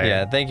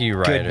yeah, thank you,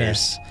 writers.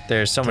 Goodness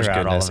there's so much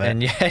goodness,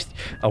 and yet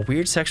a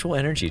weird sexual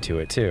energy to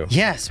it too.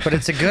 Yes, but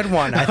it's a good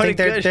one. I think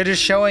they're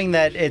just showing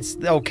that it's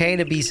okay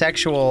to be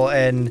sexual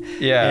and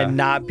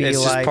not be it's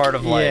like just part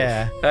of life.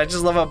 Yeah. I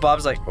just love how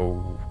Bob's like,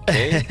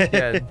 okay,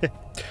 yeah.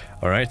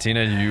 All right,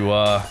 Tina,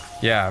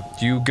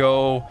 you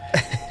go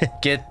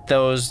get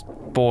those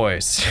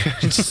boys.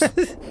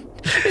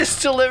 His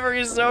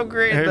delivery is so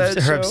great.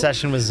 Her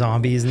obsession with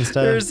zombies and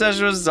stuff. Her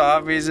obsession with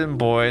zombies and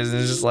boys,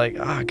 and it's just like,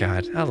 oh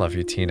God, I love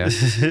you, Tina.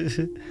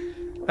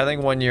 I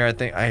think one year,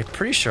 I'm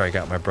pretty sure I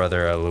got my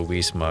brother a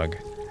Luis mug.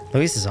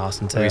 Luis is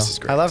awesome too. Luis is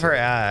great. I love her.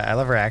 I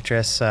love her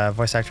actress,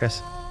 voice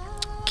actress.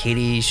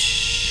 Katie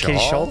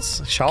Schultz.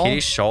 Katie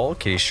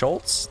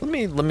Schultz. Let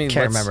me.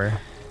 Can't remember.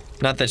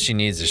 Not that she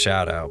needs a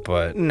shout out,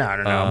 but no.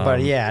 But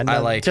yeah,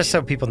 just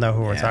so people know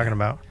who we're talking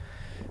about.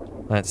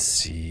 Let's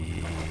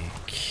see.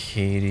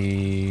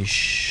 Katie.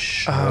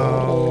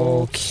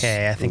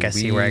 Okay, I think I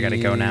see where I gotta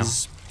go now.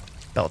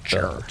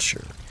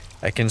 Belcher.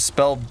 I can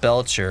spell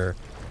Belcher,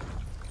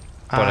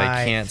 but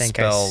I can't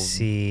spell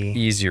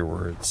easier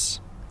words.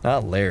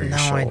 Not Larry No,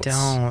 Schultz. I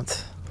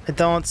don't. I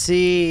don't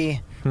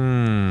see.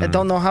 I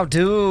don't know how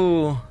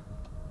to.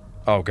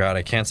 Oh god,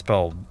 I can't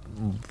spell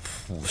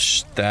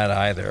that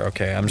either.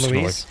 Okay, I'm just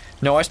gonna look.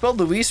 No, I spelled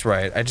Luis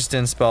right. I just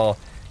didn't spell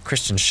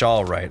Christian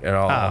Shaw right at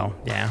all. Oh,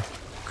 yeah.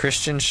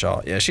 Christian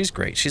Shaw. Yeah, she's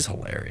great. She's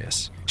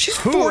hilarious. She's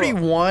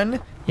 41?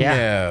 Yeah.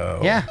 No.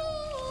 Yeah.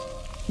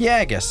 Yeah,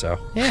 I guess so.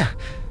 Yeah.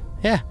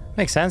 Yeah.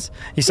 Makes sense.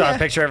 You saw a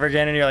picture of her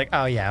again and you're like,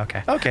 oh yeah,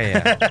 okay. Okay,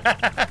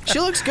 yeah. She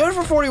looks good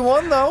for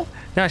 41 though.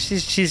 No, she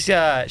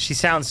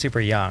sounds super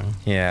young.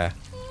 Yeah.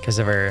 Because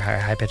of her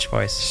high-pitched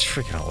voice. She's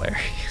freaking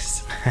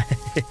hilarious.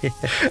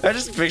 I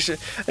just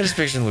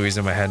picture Louise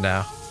in my head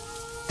now.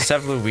 Just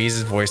have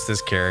Louise voice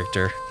this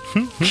character.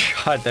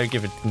 God, that would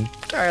give it an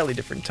entirely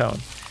different tone.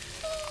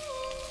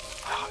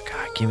 Oh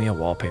god, give me a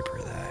wallpaper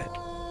of that.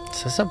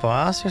 Is this a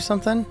boss or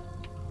something?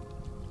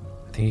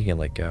 I think you can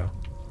let go.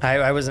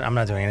 I'm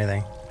not doing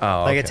anything.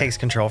 Oh, like it takes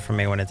control from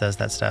me when it does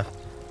that stuff.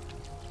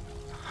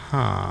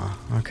 Huh.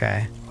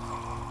 Okay.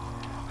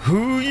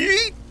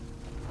 Hoo-yee!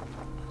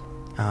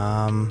 Do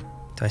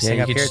I sing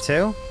up here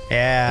too?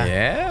 Yeah.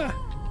 Yeah.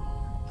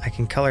 I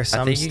can color some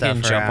stuff. I think you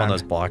can jump on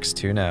those blocks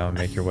too now and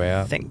make your way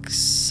up. I think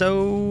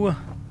so.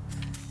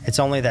 It's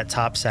only that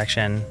top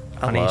section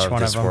on each one of them. I love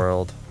this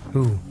world.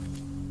 Ooh.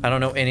 I don't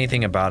know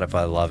anything about it, but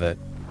I love it.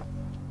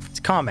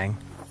 It's calming.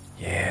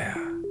 Yeah.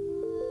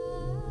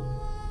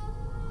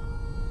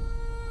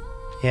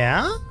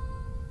 Yeah?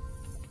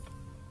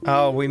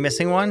 Oh, we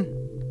missing one?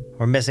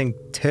 We're missing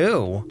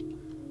two.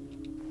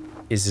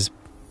 Is this...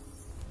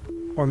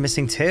 We're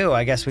missing two.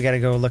 I guess we gotta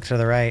go look to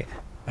the right.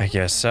 I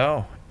guess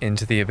so.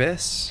 Into the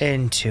abyss.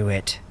 Into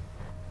it.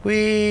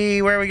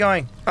 Where are we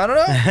going? I don't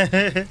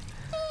know.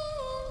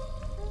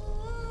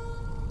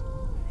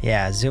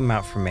 Yeah, zoom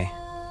out for me.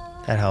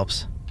 That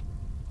helps.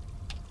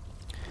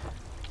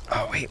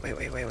 Oh, wait.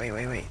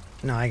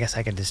 No, I guess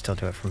I could just still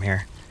do it from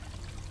here.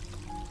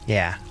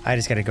 Yeah, I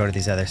just gotta go to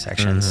these other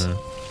sections.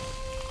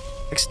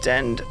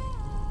 Extend.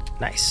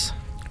 Nice.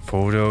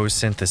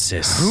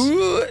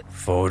 Photosynthesis.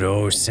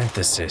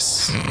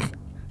 Photosynthesis.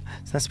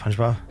 Is that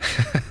SpongeBob?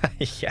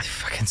 Yeah.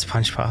 Fucking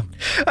SpongeBob.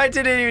 I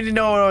didn't even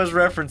know what I was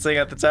referencing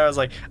at the time. I was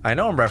like, I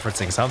know I'm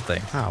referencing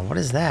something. Oh, what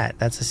is that?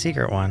 That's a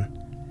secret one.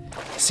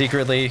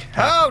 Secretly.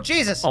 Oh,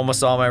 Jesus!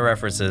 Almost all my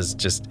references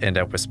just end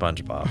up with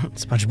SpongeBob.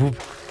 SpongeBob.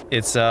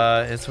 It's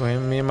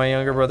me and my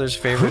younger brother's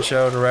favorite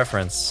show to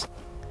reference.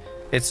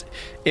 If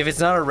it's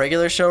not a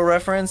regular show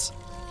reference,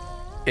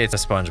 it's a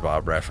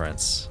SpongeBob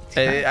reference.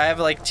 I have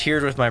like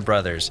tiered with my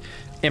brothers.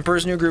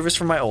 Emperor's New Groove is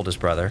from my oldest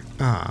brother.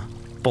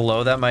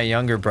 Below that, my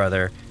younger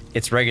brother,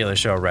 it's regular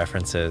show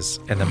references.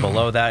 And then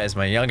below that is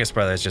my youngest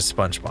brother, it's just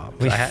SpongeBob.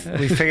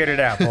 We figured it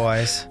out,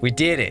 boys. We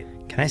did it.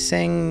 Can I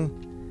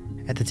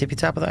sing at the tippy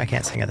top of the... I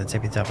can't sing at the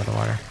tippy top of the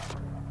water.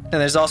 And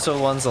there's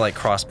also ones that like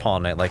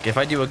cross-pollinate. Like if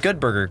I do a Good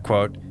Burger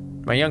quote,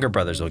 my younger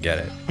brothers will get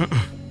it.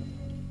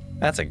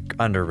 That's an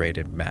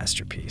underrated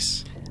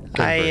masterpiece.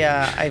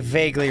 I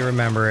vaguely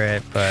remember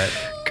it, but...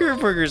 Good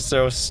Burger's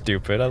so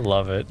stupid. I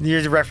love it.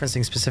 You're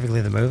referencing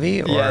specifically the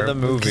movie? Or, yeah, the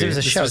movie. Because it was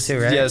a show too,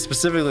 right? Yeah,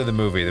 specifically the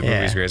movie. The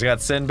movie's great. It's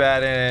got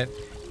Sinbad in it,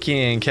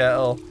 Keenan and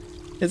Kel.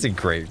 It's a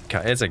great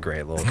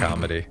little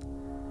comedy.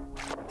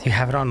 Do you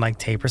have it on like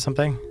tape or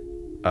something?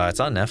 It's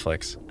on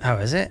Netflix. Oh,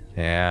 is it?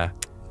 Yeah.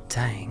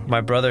 Dang.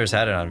 My brothers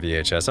had it on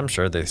VHS. I'm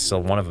sure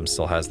one of them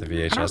still has the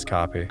VHS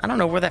copy. I don't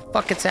know where the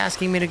fuck it's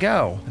asking me to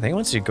go. I think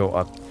once you go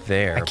up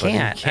there. I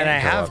can't. And I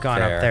have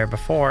gone up there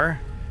before.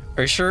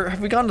 Are you sure?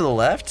 Have we gone to the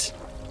left?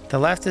 The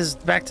left is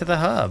back to the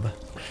hub.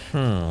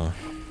 And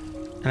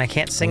I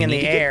can't sing in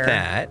the air.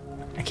 That.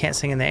 I can't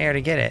sing in the air to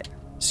get it.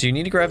 So you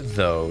need to grab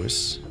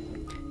those.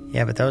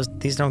 Yeah, but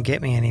these don't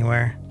get me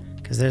anywhere.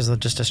 Because there's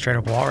just a straight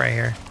up wall right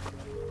here.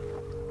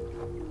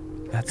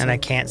 I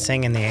can't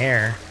sing in the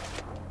air.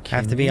 I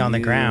have to be on the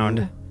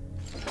ground.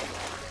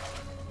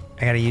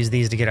 I gotta use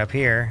these to get up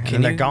here, and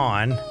then they're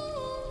gone.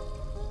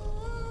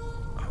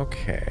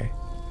 Okay.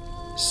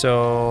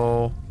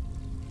 So...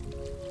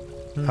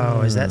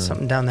 Oh, is that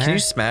something down there? Can you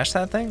smash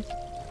that thing?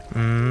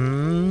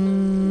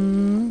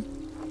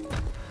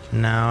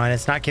 No, and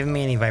it's not giving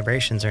me any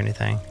vibrations or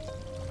anything.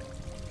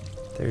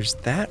 There's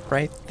that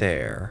right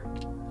there.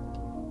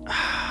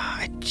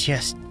 I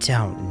just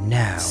don't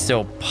know.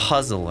 Still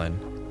puzzling.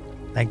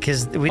 Like,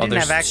 because we didn't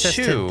have access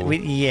to... we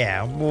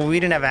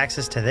didn't have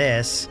access to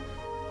this.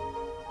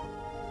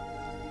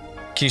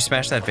 Can you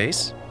smash that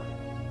vase?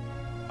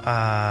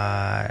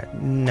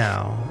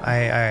 No.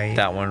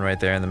 That one right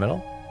there in the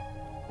middle?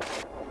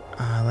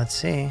 Let's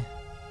see.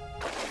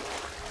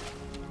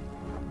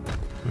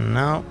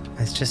 No,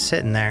 it's just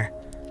sitting there.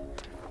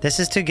 This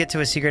is to get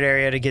to a secret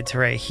area to get to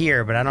right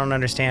here, but I don't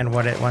understand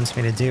what it wants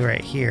me to do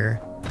right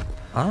here.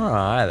 I don't know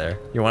either.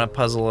 You want to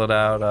puzzle it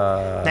out?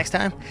 Next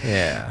time?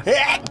 Yeah.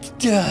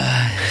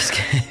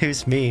 It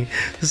was me.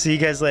 See you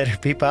guys later.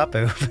 Beep bop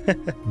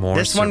boop. More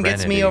This one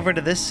gets me serenity. over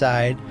to this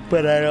side,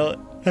 but I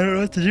don't know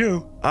what to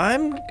do.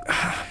 And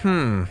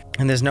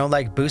there's no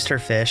like booster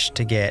fish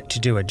to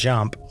do a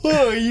jump.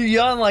 Oh, you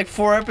yawned like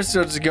 4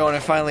 episodes ago and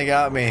it finally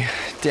got me.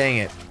 Dang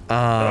it.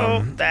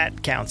 Oh,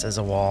 that counts as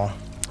a wall.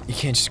 You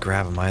can't just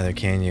grab them either,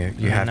 can you?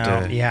 You have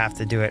to You have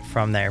to do it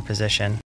from their position.